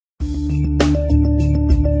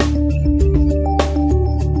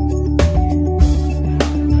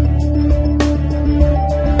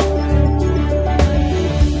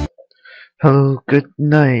Good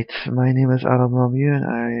night. My name is Adam Lemieux and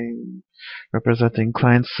I'm representing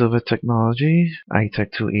Client Server Technology,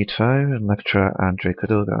 iTech 285, and lecturer Andre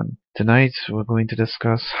Cadogan. Tonight we're going to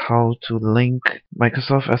discuss how to link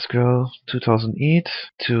Microsoft SQL 2008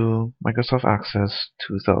 to Microsoft Access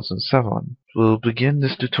 2007. We'll begin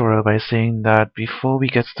this tutorial by saying that before we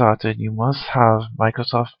get started, you must have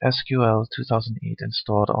Microsoft SQL 2008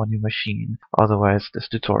 installed on your machine, otherwise this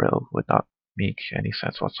tutorial would not make any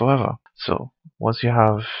sense whatsoever. So once you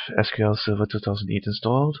have SQL Server 2008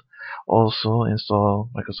 installed, also install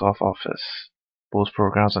Microsoft Office. Both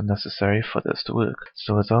programs are necessary for this to work.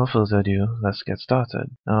 So without further ado, let's get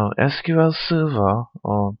started. Now SQL Server,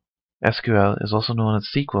 or SQL is also known as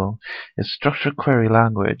SQL, is structured query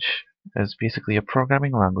language. It's basically a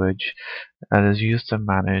programming language that is used to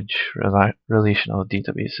manage relational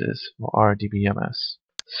databases, or RDBMS.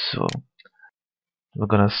 So we're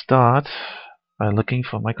going to start by looking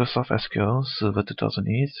for Microsoft SQL Server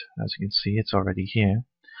 2008. As you can see, it's already here.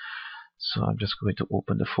 So I'm just going to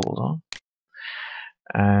open the folder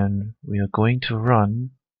and we are going to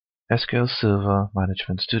run SQL Server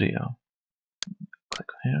Management Studio. Click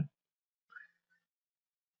here.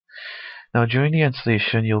 Now during the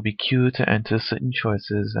installation you'll be queued to enter certain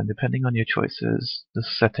choices, and depending on your choices the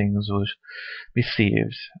settings will be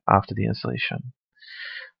saved after the installation.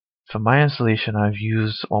 For my installation I've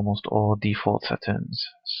used almost all default settings,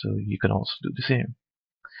 so you can also do the same.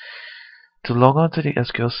 To log on to the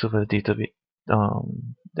SQL Server database,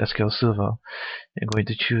 SQL Server, you're going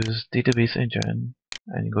to choose Database Engine,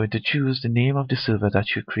 and you're going to choose the name of the server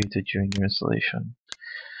that you created during your installation.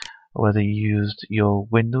 Whether you used your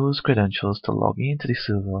Windows credentials to log into the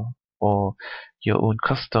server or your own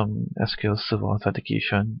custom SQL Server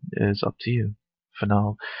authentication is up to you. For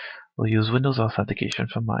now, we'll use Windows authentication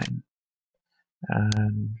for mine,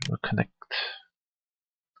 and we'll connect.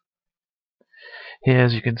 Here,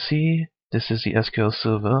 as you can see, this is the SQL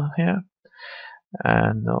Server here,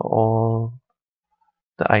 and all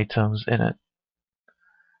the items in it.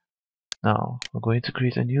 Now we're going to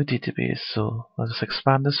create a new database, so let's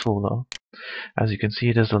expand this folder. As you can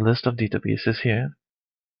see, there's a list of databases here.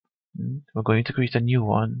 We're going to create a new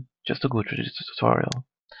one just to go through the tutorial.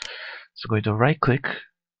 So going to right click,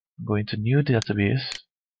 go into new database,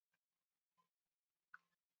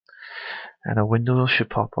 and a window should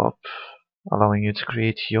pop up allowing you to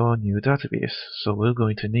create your new database. So we're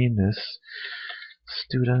going to name this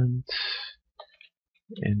Student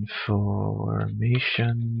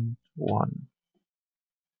Information 1.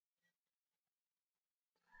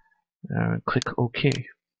 And click OK.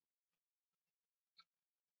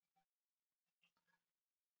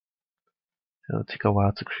 It'll take a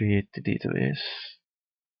while to create the database.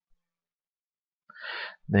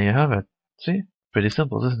 There you have it. See? Pretty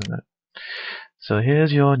simple, isn't it? So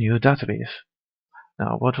here's your new database.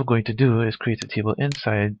 Now what we're going to do is create a table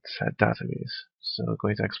inside that database. So we're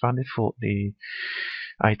going to expand it for the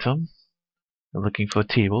item. We're looking for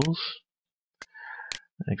tables.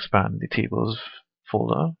 Expand the tables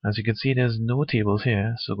folder. As you can see, there's no tables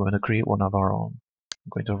here, so we're going to create one of our own. I'm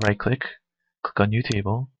going to right click, click on new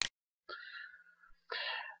table,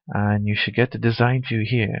 and you should get the design view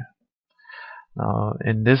here. Now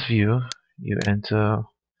in this view you enter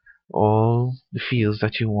all the fields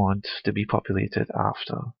that you want to be populated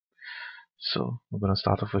after. So we're going to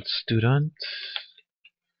start off with student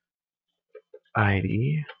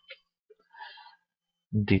ID,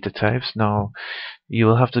 data types. Now you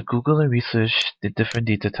will have to Google and research the different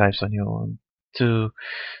data types on your own to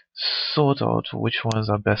sort out which ones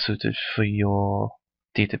are best suited for your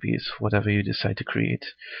database, whatever you decide to create.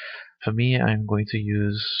 For me, I'm going to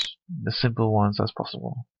use the simple ones as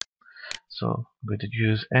possible. So I'm going to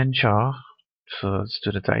use nchar for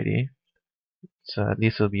student ID. So at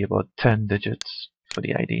least it'll be about 10 digits for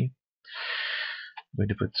the ID. I'm going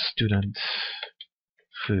to put student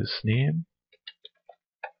first name.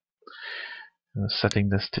 I'm setting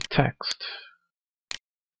this to text.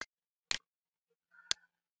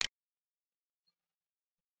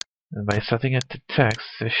 And by setting it to text,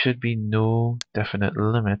 there should be no definite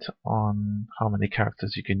limit on how many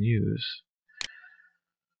characters you can use.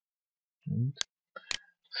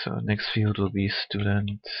 So next field will be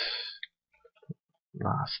student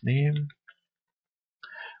last name.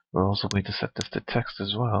 We're also going to set this to text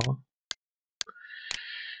as well.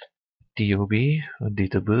 DOB, or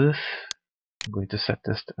date of birth. I'm going to set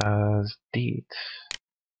this as date.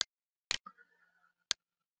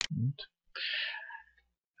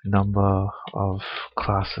 Number of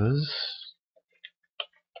classes.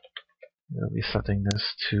 We'll be setting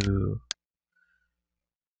this to,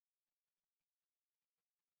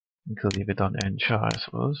 you could leave it on nchar, I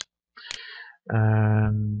suppose.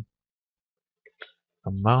 and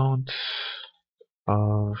amount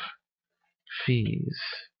of fees.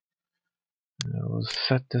 We'll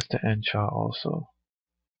set this to nchar also,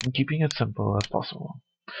 and keeping it simple as possible.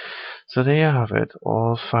 So there you have it,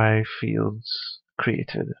 all 5 fields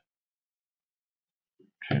created.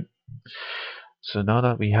 Okay. So now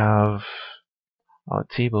that we have our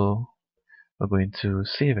table, we're going to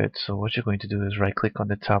save it. So what you're going to do is right click on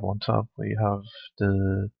the tab on top where you have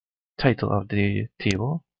the title of the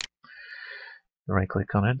table. Right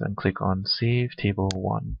click on it and click on Save Table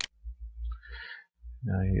 1.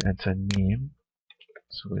 Now you enter name.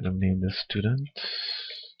 So we're going to name this student.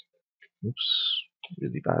 Oops,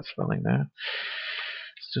 really bad spelling there.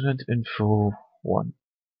 Student info 1.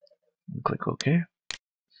 And click OK.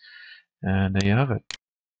 And there you have it.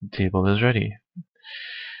 The table is ready.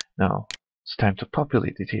 Now it's time to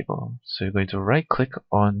populate the table. So you're going to right click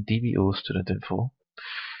on DBO student info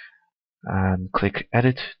and click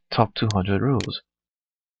Edit Top 200 Rows.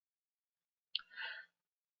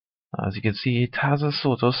 As you can see, it has a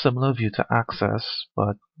sort of similar view to Access,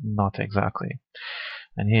 but not exactly.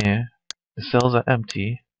 And here, the cells are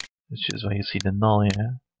empty, which is why you see the null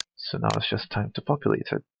here. So now it's just time to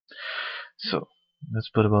populate it. So let's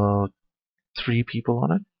put about 3 people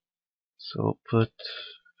on it. So put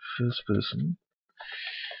first person,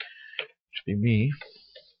 which would be me.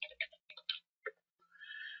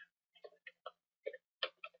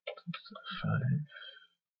 5.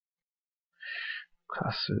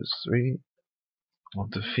 Classes 3.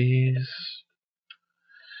 Want the fees.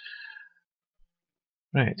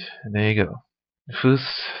 Right, and there you go. The first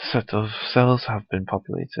set of cells have been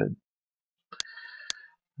populated.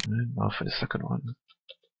 And now for the second one.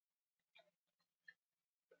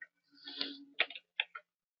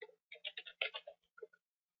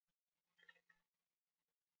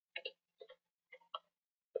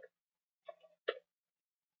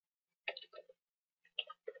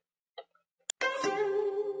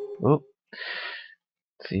 Oh,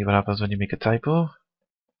 see what happens when you make a typo?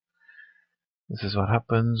 This is what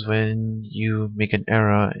happens when you make an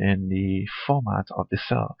error in the format of the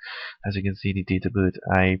cell. As you can see, the date of birth,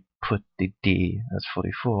 I put the day as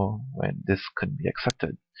 44 when this couldn't be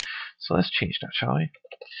accepted. So let's change that, shall we? I'm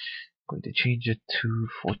going to change it to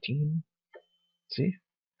 14. See?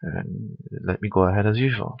 And let me go ahead as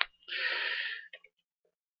usual.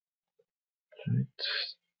 Right,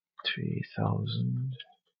 3000.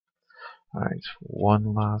 Alright,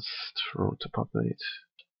 one last row to populate.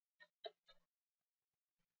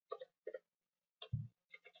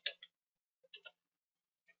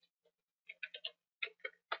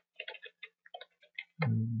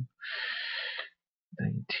 Mm,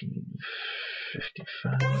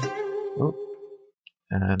 1955. Oh,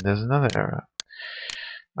 and there's another error.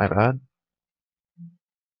 My bad.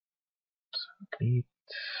 8,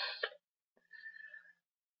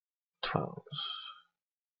 12.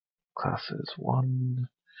 Classes 1,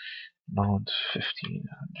 mount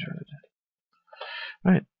 1500.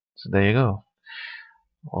 Right, so there you go.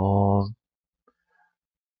 All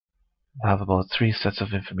have about 3 sets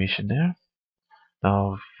of information there.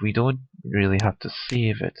 Now, we don't really have to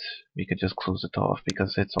save it. We can just close it off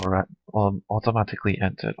because it's automatically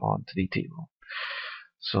entered onto the table.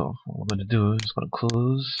 So what we're going to do is going to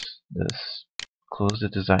close this, close the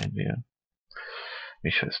design view,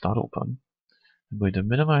 make sure it's not open. I'm going to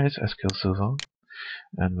minimize SQL Server,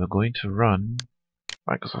 and we're going to run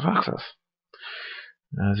Microsoft Access.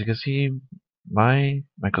 As you can see, my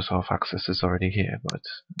Microsoft Access is already here, but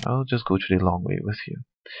I'll just go through the long way with you.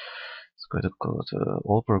 It's going to go to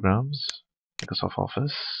All Programs, Microsoft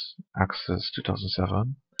Office, Access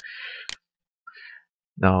 2007.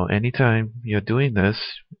 Now, anytime you're doing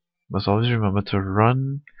this, you must always remember to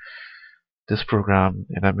run this program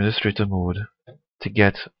in administrator mode to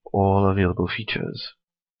get all available features.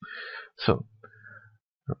 So,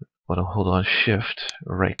 I'm going to hold on Shift,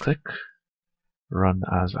 right click, run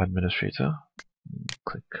as administrator,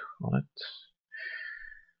 click on it.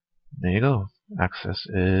 There you go. Access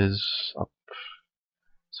is up.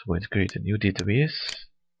 So we're going to create a new database.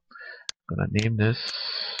 I'm going to name this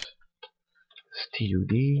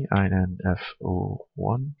studinfo1.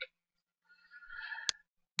 I'm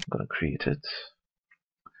going to create it.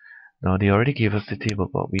 Now they already gave us the table,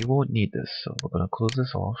 but we won't need this, so we're going to close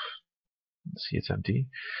this off. See, it's empty.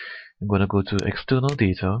 I'm going to go to external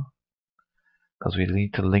data because we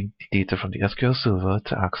need to link the data from the SQL Server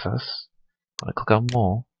to Access. I'm going to click on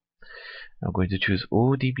More. I'm going to choose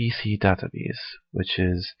ODBC database, which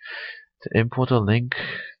is to import or link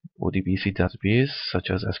ODBC database such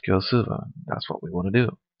as SQL Server. That's what we want to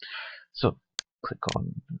do. So click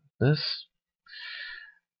on this.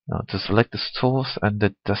 Now to select the source and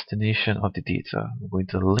the destination of the data, we're going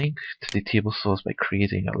to link to the table source by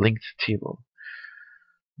creating a linked table.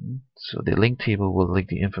 So the linked table will link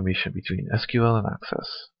the information between SQL and Access.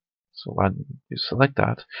 So when you select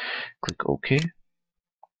that, click OK.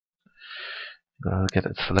 I'm going to get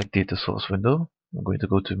a select data source window. I'm going to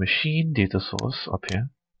go to machine data source up here.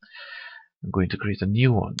 I'm going to create a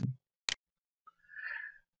new one.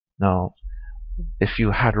 Now, if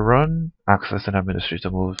you had run Access in administrator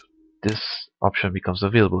mode, this option becomes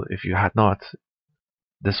available. If you had not,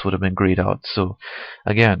 this would have been grayed out. So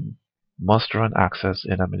again, must run Access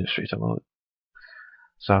in administrator mode.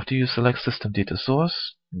 So after you select system data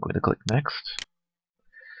source, I'm going to click next.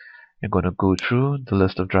 You're going to go through the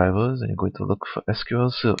list of drivers and you're going to look for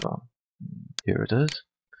SQL Server. Here it is.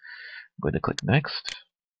 I'm going to click next.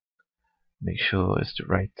 Make sure it's the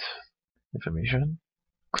right information.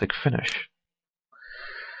 Click finish.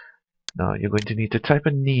 Now you're going to need to type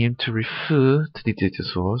a name to refer to the data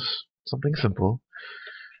source. Something simple.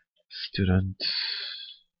 Student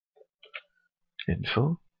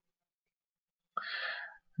info.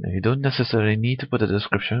 Now you don't necessarily need to put a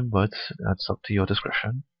description, but that's up to your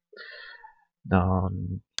discretion. Now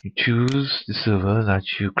you choose the server that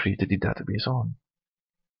you created the database on.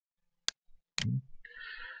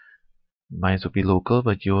 Mine would be local,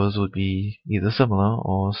 but yours would be either similar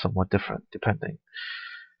or somewhat different, depending.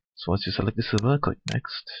 So once you select the server, click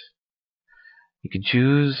next. You can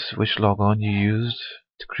choose which logon you used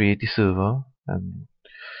to create the server and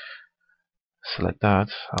select that.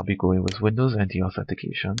 I'll be going with Windows NT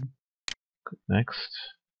Authentication. Click next.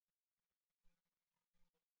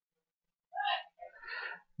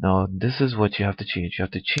 Now this is what you have to change. You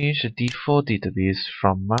have to change the default database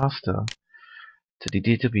from master to the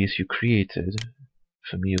database you created.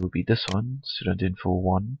 For me it will be this one,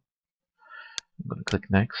 studentinfo1. I'm going to click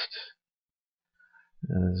next.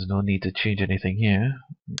 There's no need to change anything here.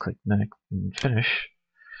 Click next and finish.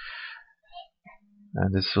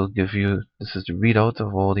 And this will give you, this is the readout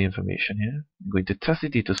of all the information here. I'm going to test the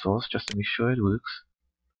data source just to make sure it works.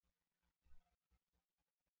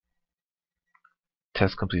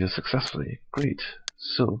 Test completed successfully. Great.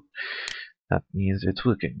 So that means it's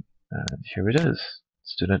working. And here it is.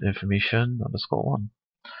 Student information underscore 1.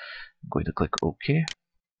 I'm going to click OK.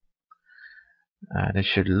 And it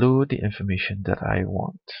should load the information that I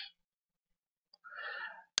want.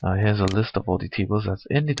 Now here's a list of all the tables that's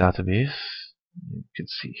in the database. You can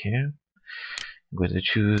see here. I'm going to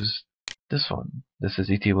choose this one. This is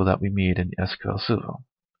the table that we made in the SQL Server.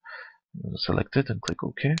 I'm going to select it and click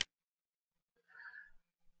OK.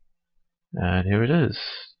 And here it is.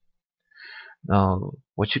 Now,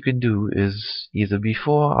 what you can do is either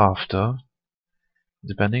before or after,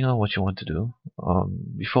 depending on what you want to do.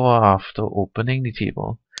 Before or after opening the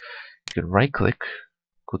table, you can right click,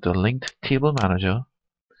 go to Linked Table Manager,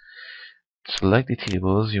 select the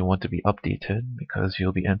tables you want to be updated because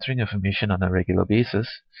you'll be entering information on a regular basis,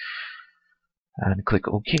 and click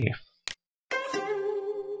OK.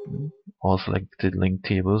 All selected linked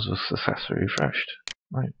tables will successfully refreshed.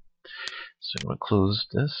 Right. So I'm going to close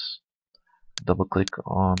this, double click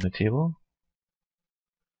on the table,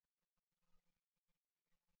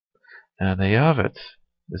 and there you have it.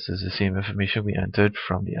 This is the same information we entered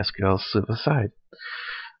from the SQL server side.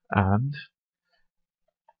 And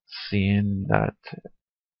seeing that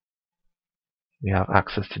we have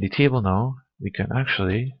access to the table now, we can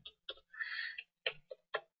actually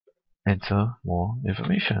enter more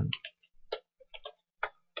information.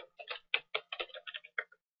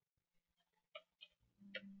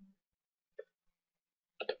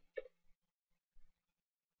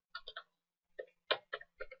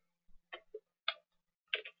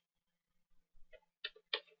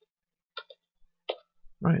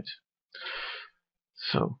 Right.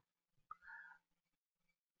 So,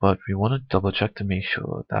 but we want to double check to make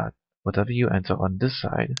sure that whatever you enter on this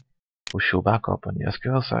side will show back up on the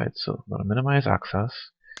SQL side. So I'm going to minimize access,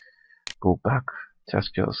 go back to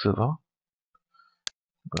SQL Server,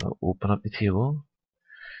 I'm going to open up the table.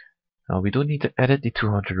 Now we don't need to edit the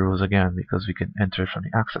 200 rows again because we can enter it from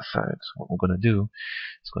the access side. So what we're going to do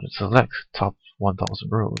is going to select top 1000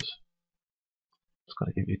 rows. It's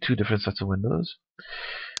going to give you two different sets of windows.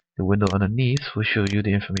 The window underneath will show you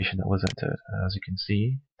the information that was entered. As you can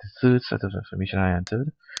see, the third set of information I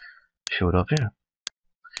entered showed up here.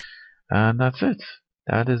 And that's it.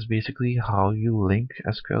 That is basically how you link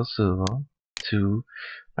SQL Server to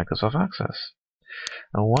Microsoft Access.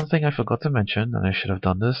 Now one thing I forgot to mention, and I should have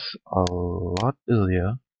done this a lot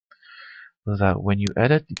earlier, was that when you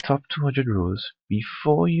edit the top 200 rows,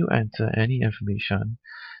 before you enter any information,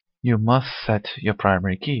 you must set your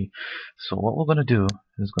primary key. So what we're going to do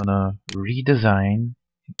is gonna redesign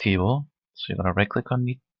the table. So you're gonna right click on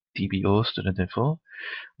the DBO student info,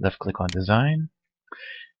 left click on design.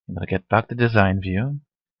 You're gonna get back to design view.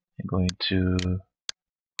 You're going to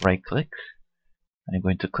right click and you're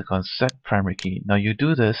going to click on set primary key. Now you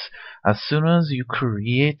do this as soon as you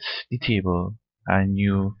create the table and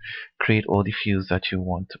you create all the fields that you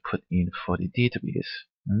want to put in for the database.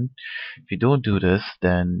 If you don't do this,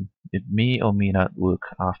 then it may or may not work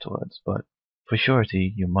afterwards, but for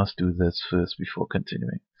surety you must do this first before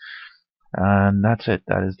continuing. And that's it.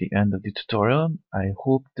 That is the end of the tutorial. I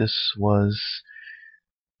hope this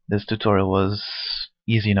tutorial was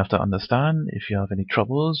easy enough to understand. If you have any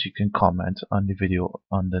troubles, you can comment on the video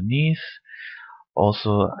underneath.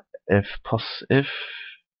 Also, if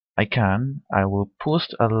I can, I will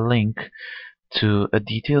post a link to a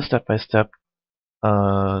detailed step-by-step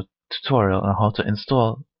tutorial on how to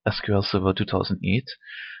install SQL Server 2008.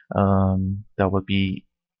 That will be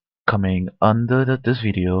coming under this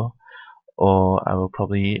video, or I will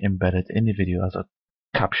probably embed it in the video as a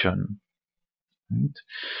caption. Right?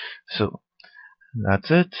 So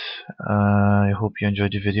that's it. I hope you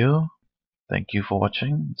enjoyed the video. Thank you for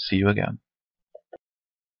watching. See you again.